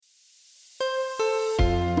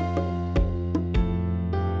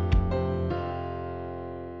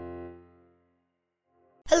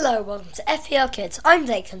Hello, welcome to FPL Kids. I'm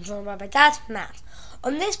Blake and joined by my dad, Matt.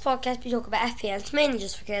 On this podcast, we talk about FPL. It's mainly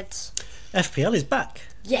just for kids. FPL is back.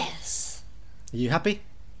 Yes. Are you happy?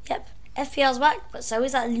 Yep. FPL's back, but so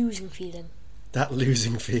is that losing feeling. That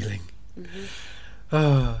losing feeling.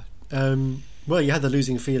 Mm-hmm. Well, you had the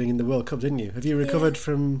losing feeling in the World Cup, didn't you? Have you recovered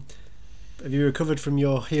from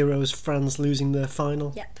your heroes, France losing their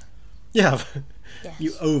final? Yep. You have. Yes.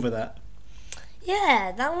 You over that?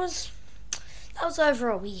 Yeah, that was over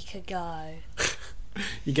a week ago.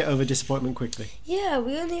 You get over disappointment quickly. Yeah,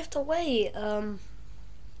 we only have to wait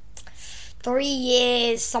 3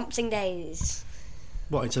 years, something days.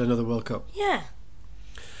 What, until another World Cup? Yeah.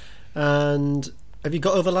 And have you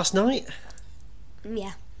got over last night?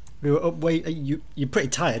 Yeah. We were up way. You're pretty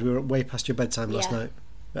tired. We were up way past your bedtime last night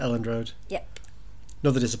at Elland Road. Yep.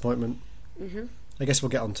 Another disappointment. Mhm. I guess we'll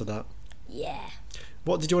get on to that. Yeah.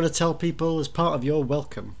 What did you want to tell people as part of your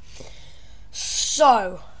welcome?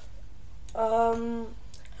 So, we're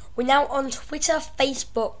now on Twitter,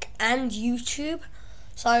 Facebook, and YouTube.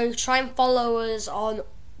 So try and follow us on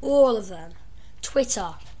all of them: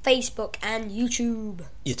 Twitter, Facebook, and YouTube.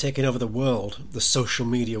 You're taking over the world, the social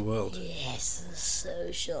media world. Yes, the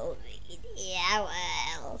social media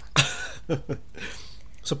world.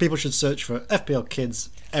 So people should search for FPL Kids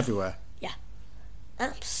everywhere. Yeah,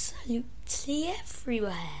 absolutely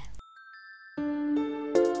everywhere.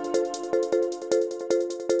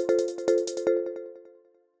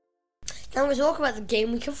 Now we talk about the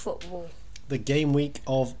game week of football. The game week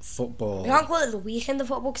of football. We can't call it the weekend of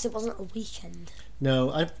football because it wasn't a weekend.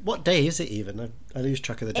 No, what day is it even? I lose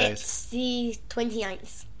track of the days. It's the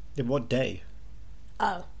 29th. Yeah, what day?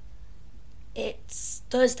 Oh. It's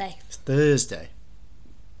Thursday. It's Thursday.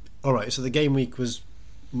 Alright, so the game week was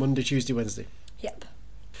Monday, Tuesday, Wednesday. Yep.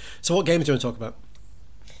 So what games do you want to talk about?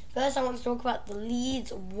 First I want to talk about the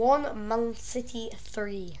Leeds 1, Man City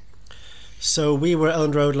 3. So we were at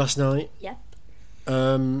Elland Road last night. Yep.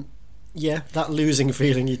 Yeah, that losing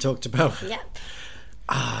feeling you talked about. Yep.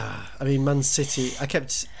 I mean, Man City. I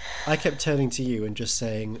kept turning to you and just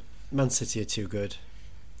saying, Man City are too good.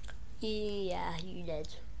 Yeah, you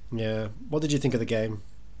did. Yeah. What did you think of the game?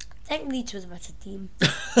 I think Leeds was a better team.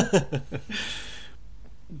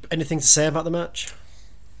 Anything to say about the match?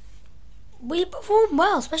 We performed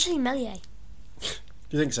well, especially Melier. Do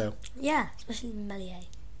you think so? Yeah, especially Melier.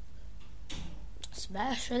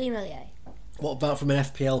 Especially Melier. What about from an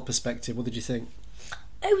FPL perspective? What did you think?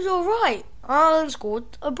 It was alright. Ireland scored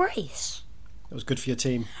a brace. It was good for your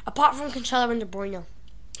team. Apart from Cancelo and De Bruyne.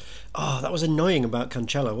 Oh, that was annoying about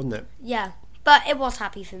Cancelo, wasn't it? Yeah, but it was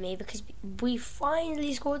happy for me because we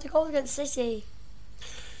finally scored a goal against City.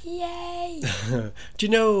 Yay! Do you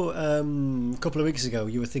know, a couple of weeks ago,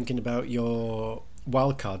 you were thinking about your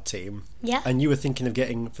wildcard team. Yeah. And you were thinking of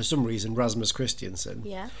getting, for some reason, Rasmus Christiansen.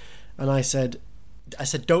 Yeah. And I said,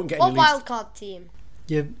 don't get What any wildcard team?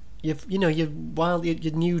 your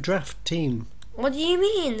new draft team. What do you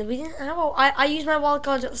mean? We didn't have I used my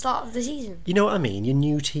wildcard at the start of the season. You know what I mean? Your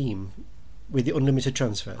new team with the unlimited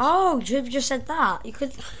transfers. Oh, you just said that. You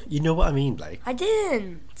could. You know what I mean, Blake? I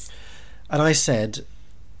didn't. And I said,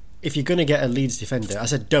 if you're going to get a Leeds defender, I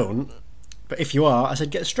said don't. But if you are, I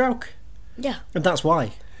said get a Strauch. Yeah. And that's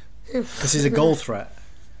why. Because he's a goal threat.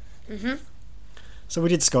 Mhm. So we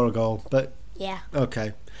did score a goal, but Yeah.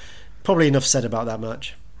 okay. Probably enough said about that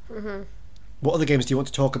match. Mhm. What other games do you want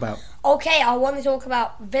to talk about? Okay, I want to talk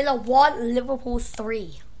about Villa 1, Liverpool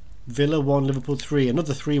 3. Villa 1, Liverpool 3.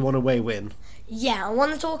 Another 3-1 away win. Yeah, I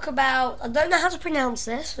want to talk about. I don't know how to pronounce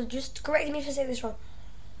this, so just correct me if I say this wrong.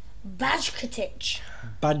 Bajkatic.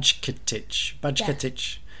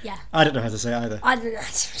 Bajkatic. Yeah. I don't know how to say it either. I don't know how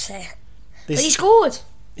to say it. But he scored.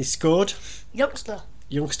 He scored.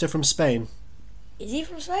 Youngster from Spain. Is he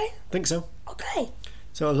from Spain? Think so. Okay.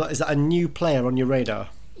 So is that a new player on your radar?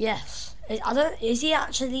 Yes. Is he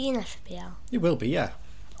actually in FPL? He will be, yeah.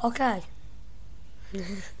 Okay.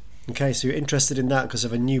 Okay, so you're interested in that because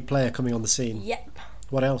of a new player coming on the scene. Yep.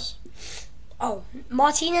 What else? Oh,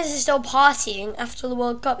 Martinez is still partying after the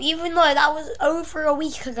World Cup, even though that was over a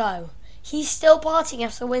week ago. He's still partying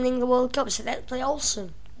after winning the World Cup, so let's play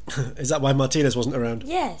Olsen. Is that why Martinez wasn't around?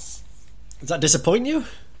 Yes. Does that disappoint you?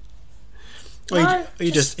 Or No, are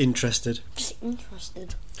you just interested? Just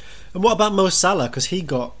interested. And what about Mo Salah? Because he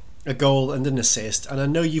got a goal and an assist, and I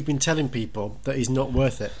know you've been telling people that he's not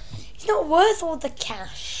worth it. He's not worth all the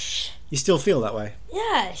cash. You still feel that way?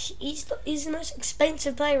 Yeah, he's the most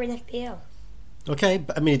expensive player in FPL. Okay,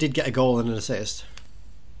 but I mean, he did get a goal and an assist.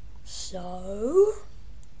 So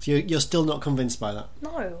You're still not convinced by that?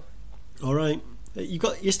 no. All right.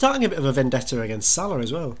 You're starting a bit of a vendetta against Salah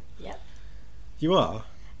as well. Yep. You are?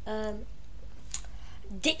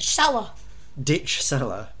 Ditch Salah. Ditch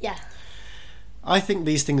Salah. Yeah. I think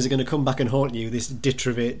these things are going to come back and haunt you, this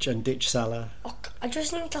Ditchrovic and Ditch Salah. Oh, I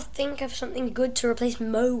just need to think of something good to replace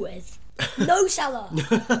Mo with. No Salah.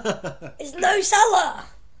 It's no Salah.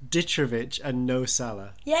 Ditchrovic and no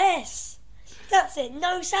Salah. Yes. That's it.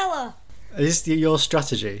 No Salah. Is this your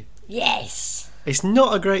strategy? Yes. It's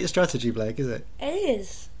not a great strategy, Blake, is it? It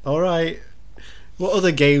is. Alright. What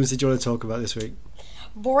other games did you want to talk about this week?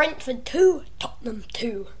 Brentford 2, Tottenham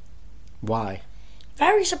 2. Why?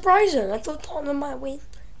 Very surprising. I thought Tottenham might win,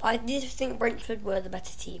 but I did think Brentford were the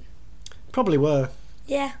better team. Probably were.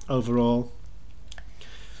 Yeah. Overall.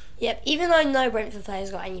 Yep, even though no Brentford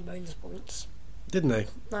players got any bonus points. Didn't they?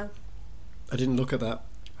 No. I didn't look at that.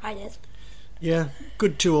 I did. Yeah,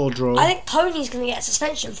 good 2-2 draw. I think Tony's going to get a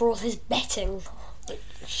suspension for all his betting,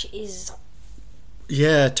 which is...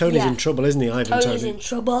 Yeah, Tony's in trouble, isn't he, Ivan Tony's Tony? in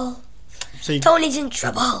trouble. So Tony's in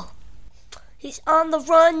trouble. He's on the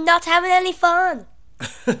run, not having any fun.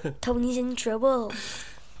 Tony's in trouble.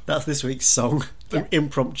 That's this week's song. Yeah. An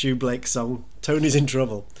impromptu Blake song. Tony's in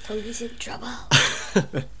trouble. Tony's in trouble.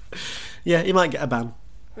 Yeah, he might get a ban.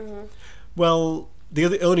 Mm-hmm. Well,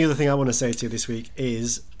 the only other thing I want to say to you this week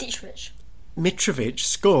is Ditchrovic. Mitrovic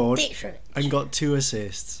scored Ditchrovic. and got 2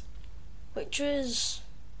 assists. Which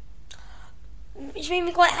made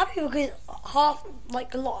me quite happy because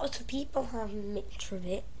a lot of people have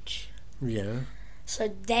Mitrovic. Yeah.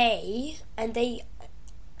 So they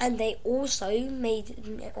also made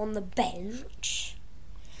it on the bench.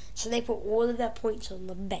 So they put all of their points on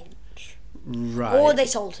the bench. Right. Or they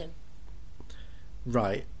sold him.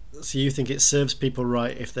 Right. So you think it serves people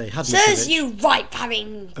right if they had Serves Mitrovic you right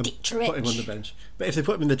having and Ditchrovic. put him on the bench. But if they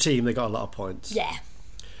put him in the team, they got a lot of points. Yeah.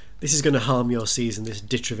 This is going to harm your season, this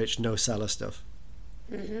Ditchrovic no Salah stuff.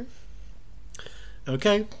 Mhm.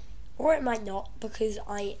 Okay. Or it might not, because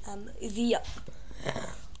I am the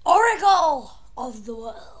Oracle of the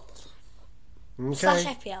world. Okay. Slash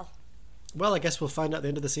FPL. Well, I guess we'll find out at the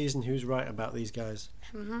end of the season who's right about these guys.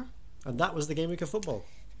 Mhm. And that was the Game Week of Football.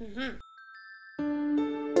 Mhm.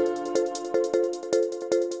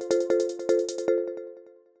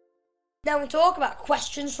 Now we talk about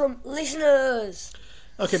questions from listeners.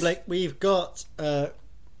 Okay, Blake, we've got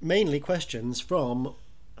mainly questions from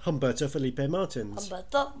Humberto Felipe Martins,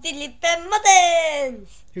 Humberto Felipe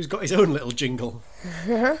Martins. who's got his own little jingle.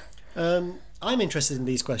 I'm interested in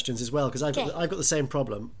these questions as well because I've got the same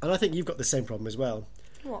problem, and I think you've got the same problem as well.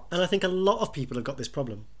 What? And I think a lot of people have got this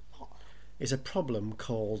problem. It's a problem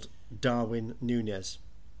called Darwin Núñez.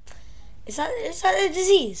 Is that a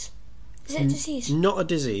disease? Is it a disease? Not a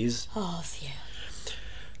disease. Oh, phew.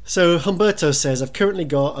 So Humberto says, I've currently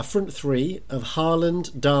got a front three of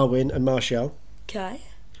Haaland, Darwin and Martial. Okay.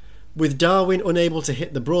 With Darwin unable to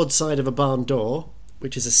hit the broadside of a barn door,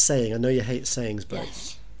 which is a saying. I know you hate sayings, but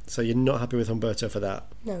Yes. so you're not happy with Humberto for that.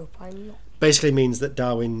 No, I'm not. Basically means that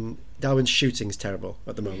Darwin's shooting's terrible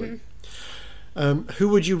at the moment. Who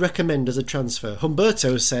would you recommend as a transfer?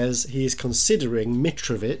 Humberto says he is considering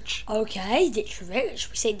Mitrovic. Okay, Ditchrovic.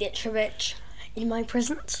 We say Ditchrovic in my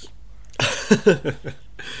presence.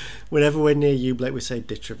 Whenever we're near you, Blake, we say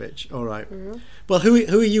Ditchrovic. All right. Well, who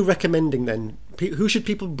are you recommending then? Who should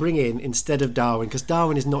people bring in instead of Darwin? Because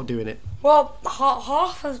Darwin is not doing it. Well,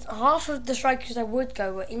 half of the strikers I would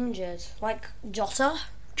go were injured, like Jota,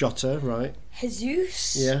 Right.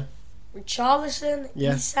 Jesus, Yeah. Richarlison,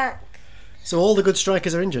 Yeah. Isak, So all the good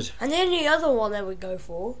strikers are injured. and the only other one I would go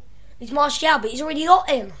for is Martial, but he's already got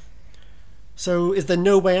him. So is there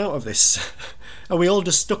no way out of this? Are we all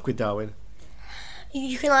just stuck with Darwin?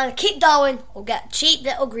 You can either keep Darwin or get cheap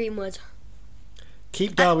little Greenwood.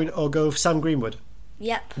 Keep Darwin or go for Sam Greenwood?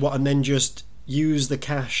 Yep, What, and then just use the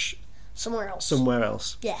cash somewhere else. somewhere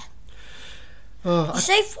else? Yeah. Oh, You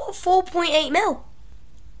save 4.8 mil.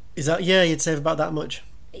 is that, yeah, you'd save about that much.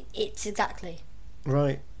 It's exactly.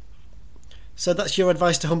 Right. So that's your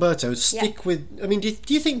advice to Humberto. Stick with... I mean, do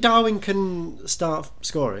you think Darwin can start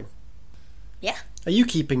scoring? Yeah. Are you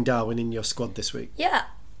keeping Darwin in your squad this week? Yeah.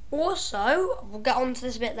 Also, we'll get on to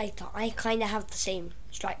this a bit later. I kind of have the same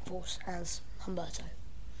strike force as Humberto.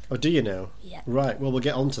 Or do you now? Yeah. Right, well, we'll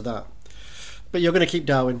get on to that. But you're going to keep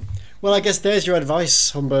Darwin. Well, I guess there's your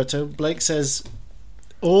advice, Humberto. Blake says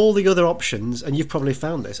all the other options, and you've probably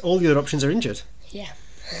found this, all the other options are injured. Yeah.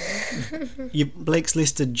 Blake's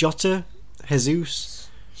listed Jota, Jesus.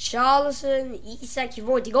 Charlison, Isak, you've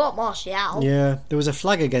already got Martial. Yeah, there was a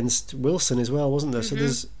flag against Wilson as well, wasn't there? So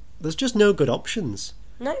there's just no good options.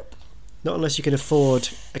 Nope. Not unless you can afford...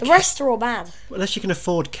 The rest are all bad. Unless you can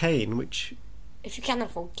afford Kane, which... If you can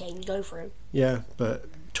afford Kane, go for him. Yeah, but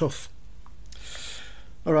tough.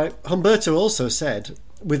 All right. Humberto also said,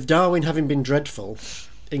 with Darwin having been dreadful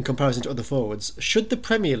in comparison to other forwards, should the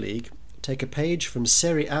Premier League take a page from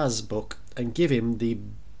Serie A's book and give him the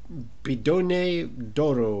Bidone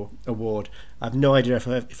d'Oro award? I have no idea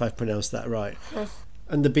if I've pronounced that right.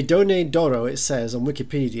 And the Bidone d'Oro, it says on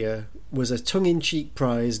Wikipedia, was a tongue-in-cheek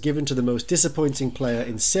prize given to the most disappointing player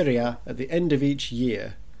in Serie A at the end of each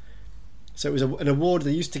year. So it was an award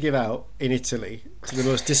they used to give out in Italy to the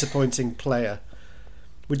most disappointing player.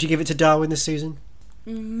 Would you give it to Darwin this season?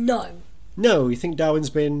 No. No, you think Darwin's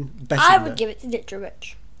been better I than would that? give it to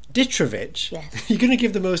Ditchrovic. Ditchrovic? Yes. You're going to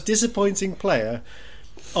give the most disappointing player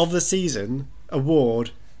of the season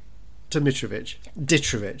award to Mitrovic? Yep.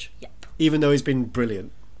 Ditchrovic? Yep. Even though he's been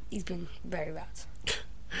brilliant? He's been very bad.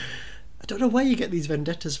 I don't know where you get these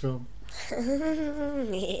vendettas from.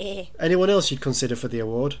 Anyone else you'd consider for the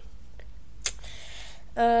award?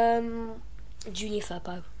 Junior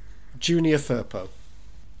Firpo. Junior Firpo.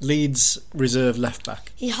 Leeds reserve left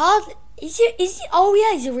back. Is he? Oh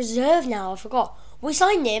yeah, he's a reserve now. I forgot. We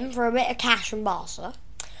signed him for a bit of cash from Barca.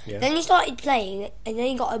 Yeah. Then he started playing, and then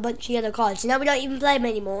he got a bunch of yellow cards. So now we don't even play him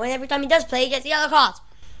anymore. And every time he does play, he gets a yellow card.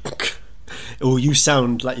 Oh, you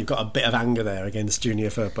sound like you've got a bit of anger there against Junior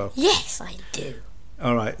Firpo. Yes, I do.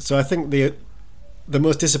 All right, so I think the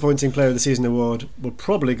most disappointing player of the season award will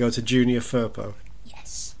probably go to Junior Firpo.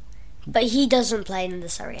 Yes, but he doesn't play in the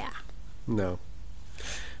Serie A. No,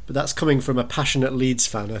 but that's coming from a passionate Leeds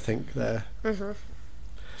fan, I think. There. Mhm.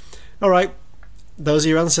 All right, those are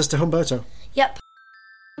your answers to Humberto. Yep.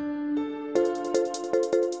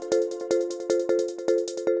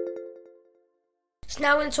 So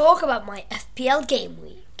now I'm going to talk about my FPL game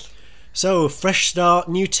week. So, fresh start,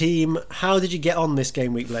 new team. How did you get on this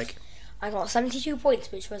game week, Blake? I got 72 points,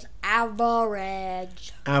 which was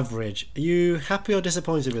average. Average. Are you happy or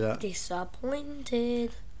disappointed with that?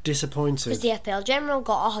 Disappointed. Disappointed. Because the FPL General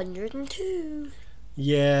got 102.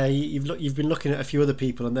 Yeah, you've been looking at a few other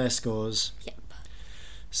people and their scores. Yep.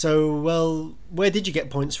 So, well, where did you get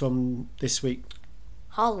points from this week?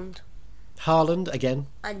 Haaland. Haaland again.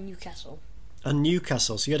 And Newcastle. And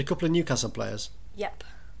Newcastle. So you had a couple of Newcastle players. Yep.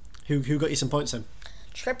 Who got you some points then?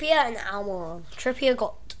 Trippier and Almiron. Trippier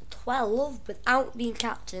got 12 without being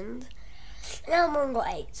captained. And Almiron got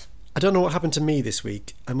 8. I don't know what happened to me this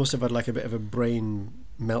week. I must have had like a bit of a brain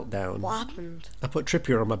meltdown. What happened? I put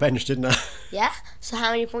Trippier on my bench, didn't I? Yeah? So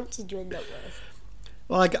how many points did you end up with?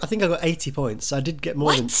 Well, I think I got 80 points. I did get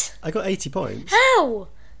more than... What? I got 80 points. How?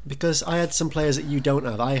 Because I had some players that you don't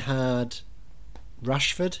have. I had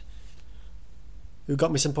Rashford, who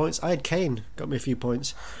got me some points. I had Kane, got me a few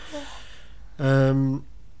points.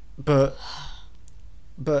 But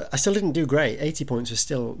I still didn't do great. 80 points was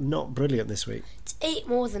still not brilliant this week. It's 8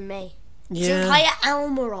 more than me. It's Yeah. entire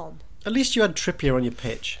Almiron. At least you had Trippier on your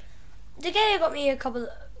pitch. De Gea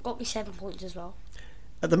got me 7 points as well.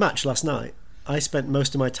 At the match last night, I spent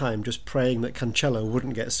most of my time just praying that Cancelo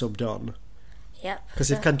wouldn't get subbed on. Yep.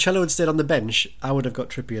 Because if Cancelo had stayed on the bench, I would have got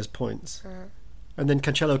Trippier's points. And then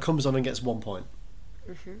Cancelo comes on and gets 1 point.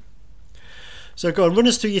 So go on, run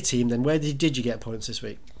us through your team then. Where did you get points this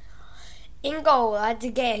week? In goal, I had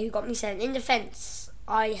De Gea, who got me 7. In defence,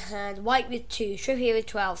 I had White with 2, Trippier with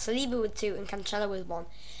 12, Saliba with 2, and Cancelo with 1.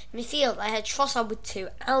 In midfield, I had Trossard with 2,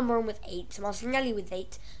 Almiron with 8, Martinelli with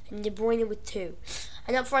 8, and De Bruyne with 2.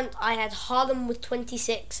 And up front, I had Haaland with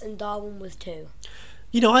 26 and Darwin with 2.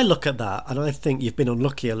 You know, I look at that and I think you've been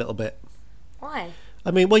unlucky a little bit. Why?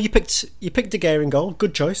 I mean, well, you picked De Gea in goal.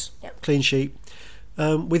 Good choice. Yep. Clean sheet.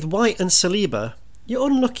 With White and Saliba, you're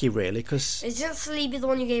unlucky, really, because Is just Saliba the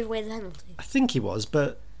one who gave away the penalty? I think he was,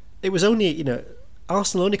 but it was only,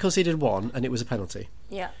 Arsenal only conceded 1 and it was a penalty.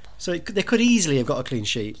 Yep. So they could easily have got a clean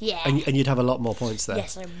sheet. Yeah. And you'd have a lot more points there.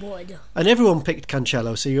 Yes, I would. And everyone picked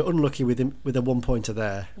Cancelo, so you're unlucky with him with a 1 pointer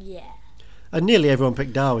there. Yeah. And nearly everyone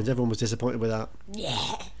picked Darwin. Everyone was disappointed with that.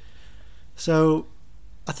 Yeah. So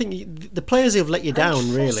I think the players who have let you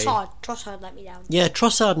down, really. Trossard let me down. Yeah,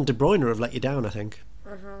 Trossard and De Bruyne have let you down, I think.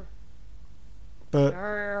 But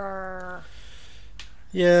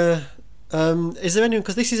yeah, is there anyone?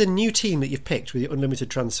 Because this is a new team that you've picked with your unlimited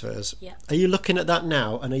transfers. Yeah. Are you looking at that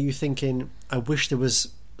now, and are you thinking, I wish there was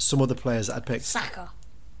some other players that I'd picked? Saka.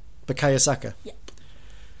 Bukayo Saka. Yep.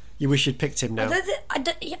 You wish you'd picked him now.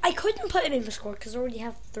 I couldn't put him in the squad because I already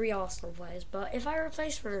have 3 Arsenal players. But if I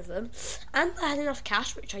replaced one of them and I had enough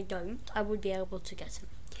cash, which I don't, I would be able to get him.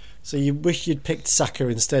 So you wish you'd picked Saka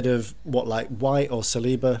instead of like White or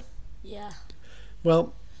Saliba? Yeah.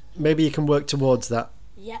 Well, maybe you can work towards that.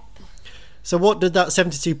 Yep. So what did that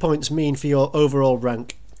 72 points mean for your overall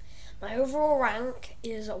rank? My overall rank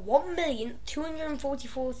is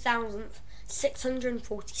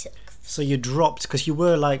 1,244,646. So you dropped because you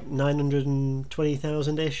were like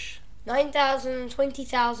 920,000-ish.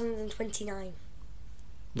 9,020,000 and 29.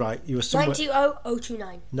 Right, you were somewhere...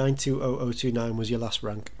 920,029. 920,029 was your last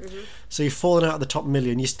rank. Mm-hmm. So you've fallen out of the top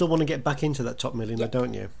million. You still want to get back into that top million, Yep. though,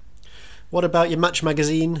 don't you? What about your Match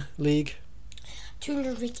Magazine league?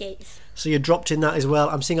 258th. So you dropped in that as well.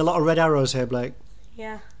 I'm seeing a lot of red arrows here, Blake.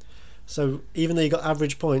 Yeah. So even though you got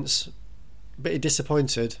average points, a bit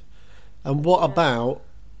disappointed. And what about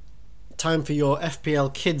time for your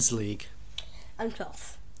FPL Kids League? I'm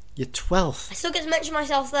 12th. You're 12th. I still get to mention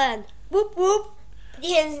myself then. Whoop whoop.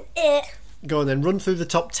 Here's it. Go on then, run through the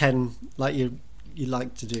top 10 like you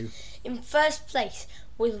like to do. In first place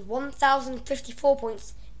with 1,054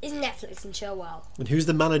 points is Netflix and Chilwell. And who's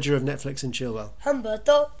the manager of Netflix and Chilwell?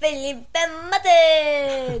 Humberto Felipe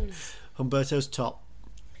Martins. Humberto's top.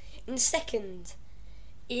 In second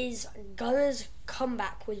is Gunner's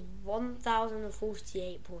Comeback with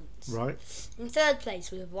 1,048 points. Right. In third place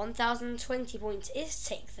with 1,020 points is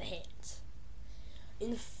Take the Hit.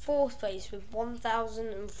 In fourth place with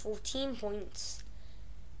 1,014 points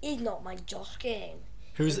is Not My Josh Game.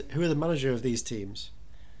 Who are the manager of these teams?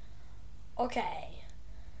 Okay.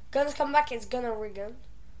 Gunner's Comeback is Gunnar Riggin.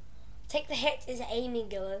 Take the Hit is Amy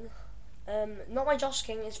Gillen. Not My Josh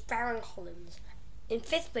King is Farron Collins. In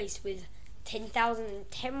fifth place with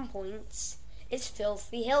 10,010 points is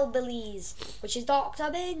Filthy Hillbillies, which is Dr.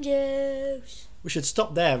 Bin Juice. We should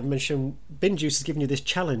stop there and mention Bin Juice has given you this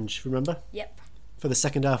challenge, remember? Yep. For the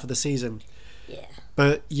second half of the season. Yeah.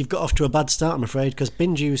 But you've got off to a bad start, I'm afraid, because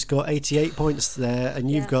Bin Juice got 88 points there and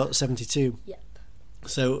you've Yeah. got 72. Yep.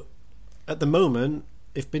 So at the moment,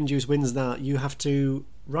 if Bin Juice wins that, you have to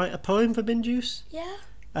write a poem for Bin Juice Yeah.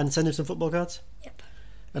 and send him some football cards. Yep.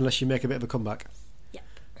 Unless you make a bit of a comeback. Yep.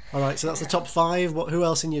 All right, so that's the top 5. Who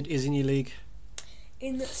else is in your league?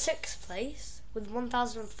 In sixth place with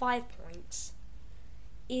 1,005 points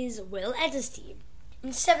is Will Edder's team.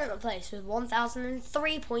 In seventh place with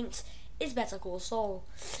 1,003 points is Better Call Saul.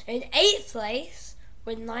 In eighth place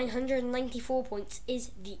with 994 points is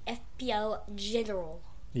the FPL General.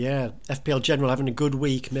 Yeah, FPL General having a good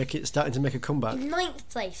week, starting to make a comeback. In ninth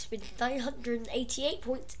place with 988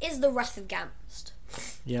 points is the Wrath of Gamst.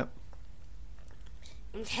 Yep.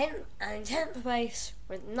 In tenth place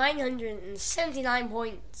with 979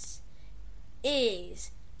 points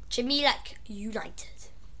is Jamilek United.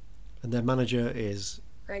 And their manager is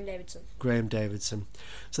Graham Davidson.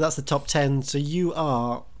 So that's the top 10. So you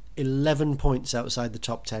are 11 points outside the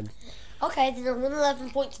top 10. Okay, then I'm 11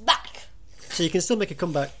 points back. So you can still make a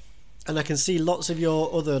comeback. And I can see lots of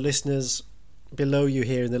your other listeners below you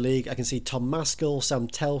here in the league. I can see Tom Maskell, Sam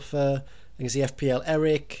Telfer. I can see FPL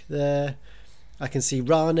Eric there. I can see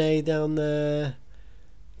Rane down there.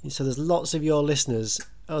 So there's lots of your listeners.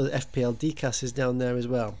 Oh, the FPL Decas is down there as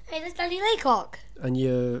well. Hey, there's Danny Laycock. And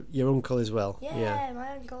your uncle as well. Yeah,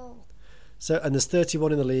 my uncle. So, and there's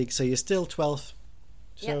 31 in the league, so you're still 12th.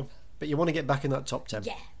 So, Yep. But you want to get back in that top 10.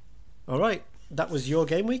 Yeah. All right, that was your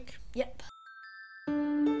game week. Yep.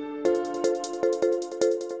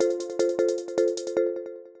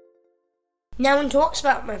 Now on talks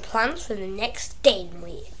about my plans for the next game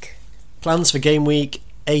week. Plans for game week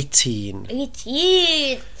 18.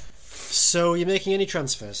 18. So, you're making any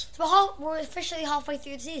transfers? So we're officially halfway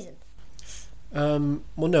through the season.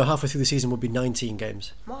 Well, no, halfway through the season would be 19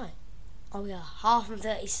 games. Why? Oh yeah, half from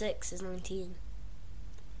 36 is 19.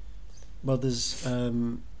 Well, there's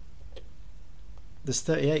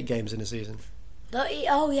 38 games in a season. 30?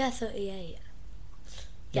 Oh yeah, 38.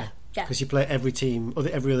 Yeah. Because you play every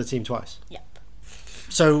other team twice. Yep.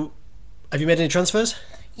 So, have you made any transfers?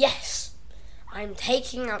 Yes. I'm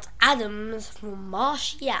taking out Adams for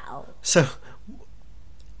Martial. So,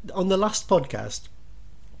 on the last podcast,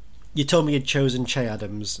 you told me you'd chosen Che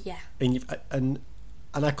Adams. Yeah. And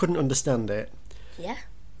I couldn't understand it. Yeah?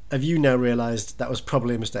 Have you now realised that was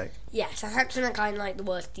probably a mistake? Yes, Southampton are kind of like the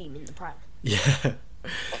worst team in the Prem. Yeah.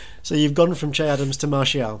 So you've gone from Che Adams to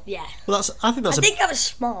Martial. Yeah. Well, I think that was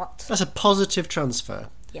smart. That's a positive transfer.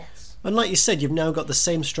 Yes. And like you said, you've now got the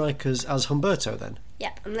same strikers as Humberto then.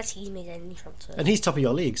 Yep, unless he's made any transfers. And he's top of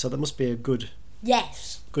your league, so that must be a good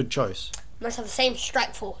choice. Must have the same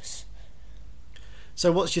strike force.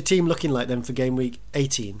 So what's your team looking like then for game week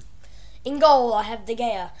 18? In goal, I have De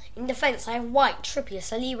Gea. In defence, I have White, Trippier,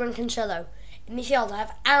 Saliba and Cancelo. In midfield, I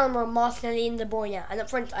have Almer, Martinelli and De Bruyne. And up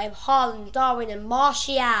front, I have Haaland, Darwin and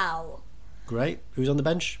Martial. Great. Who's on the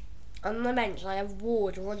bench? On the bench, I have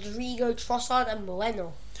Ward, Rodrigo, Trossard and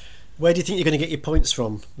Moreno. Where do you think you're going to get your points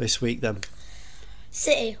from this week then?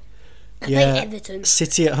 City. Yeah, Like Everton.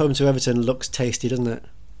 City at home to Everton looks tasty, doesn't it?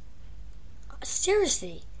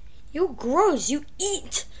 Seriously, you're gross. You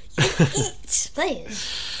eat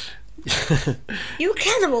players. You a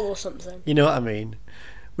cannibal or something. You know what I mean?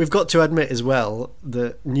 We've got to admit as well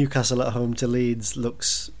that Newcastle at home to Leeds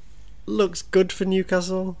looks good for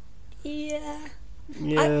Newcastle. Yeah.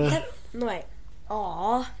 Yeah. No, wait.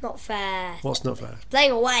 Aw, not fair. What's not fair?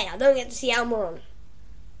 Playing away, I don't get to see Almiron.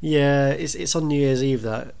 Yeah, it's on New Year's Eve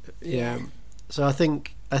that. Yeah. So I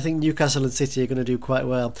think Newcastle and City are going to do quite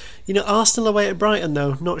well. You know, Arsenal away at Brighton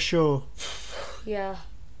though, not sure. Yeah.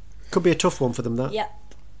 Could be a tough one for them that. Yep.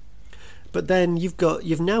 But then you've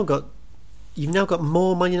now got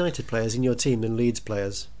more Man United players in your team than Leeds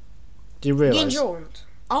players. Do you realise?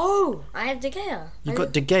 Oh, I have De Gea. You've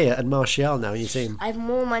got De Gea and Martial now in your team. I have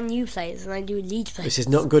more Man U players than I do Leeds players. This is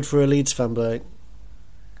not good for a Leeds fan, Blake.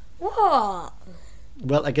 What?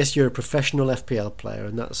 Well, I guess you're a professional FPL player,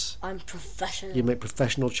 and I'm professional. you make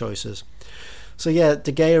professional choices. So yeah,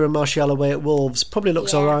 De Gea and Martial away at Wolves probably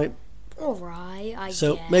looks all right. All right, I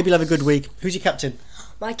So guess. maybe you'll have a good week. Who's your captain?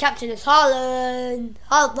 My captain is Haaland.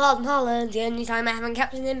 Haaland. The only time I haven't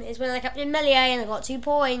captained him is when I captained Melier and I got 2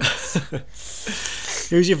 points.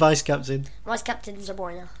 Who's your vice captain? Vice captain is De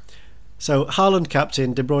Bruyne. So Haaland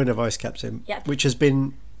captain, De Bruyne vice captain. Yep. Which has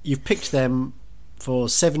been, you've picked them for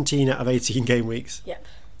 17 out of 18 game weeks. Yep.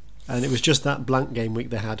 And it was just that blank game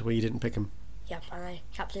week they had where you didn't pick them. Yep, and I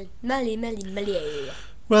captained Melier.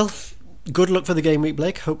 Well, good luck for the game week,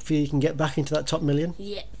 Blake. Hopefully you can get back into that top million.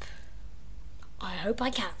 Yep. I hope I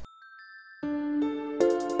can.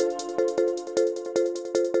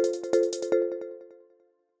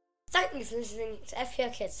 Thank you for listening to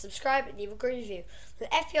FPL Kids. Subscribe and leave a great review. With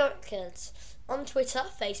FPL Kids on Twitter,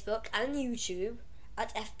 Facebook and YouTube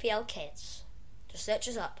at FPL Kids. Just search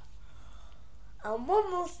us up. And one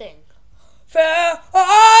more thing. Farewell!